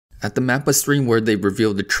At the Mappa stream where they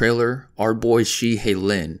revealed the trailer, our boy Shihei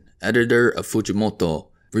Lin, editor of Fujimoto,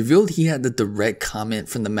 revealed he had the direct comment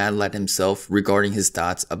from the Mad Lad himself regarding his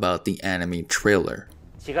thoughts about the anime trailer.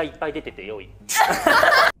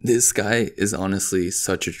 This guy is honestly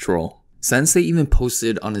such a troll. Sensei even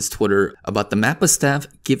posted on his Twitter about the Mappa staff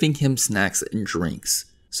giving him snacks and drinks.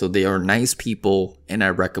 So they are nice people and I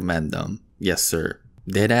recommend them. Yes sir.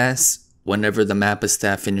 Deadass, whenever the Mappa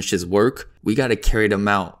staff finishes work, we gotta carry them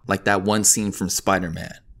out like that one scene from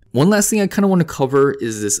Spider-Man. One last thing I kinda wanna cover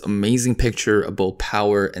is this amazing picture of both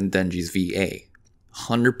Power and Denji's VA.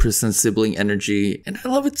 100% sibling energy and I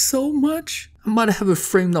love it so much. I'm about to have it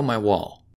framed on my wall.